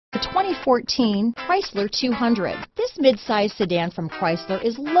The 2014 Chrysler 200. This midsize sedan from Chrysler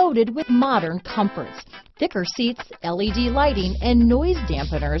is loaded with modern comforts. Thicker seats, LED lighting, and noise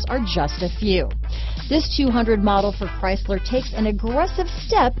dampeners are just a few. This 200 model for Chrysler takes an aggressive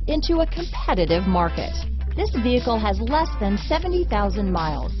step into a competitive market. This vehicle has less than 70,000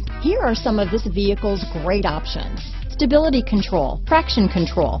 miles. Here are some of this vehicle's great options: stability control, traction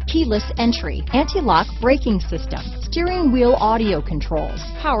control, keyless entry, anti-lock braking system, steering wheel audio controls,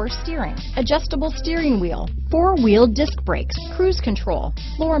 power steering, adjustable steering wheel, four-wheel disc brakes, cruise control,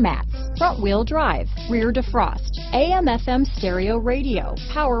 floor mats, front-wheel drive, rear defrost, AM/FM stereo radio,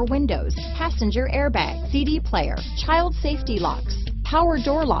 power windows, passenger airbag, CD player, child safety locks, power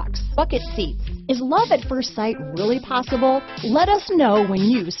door locks, bucket seats. Is love at first sight really possible? Let us know when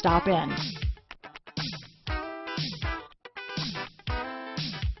you stop in.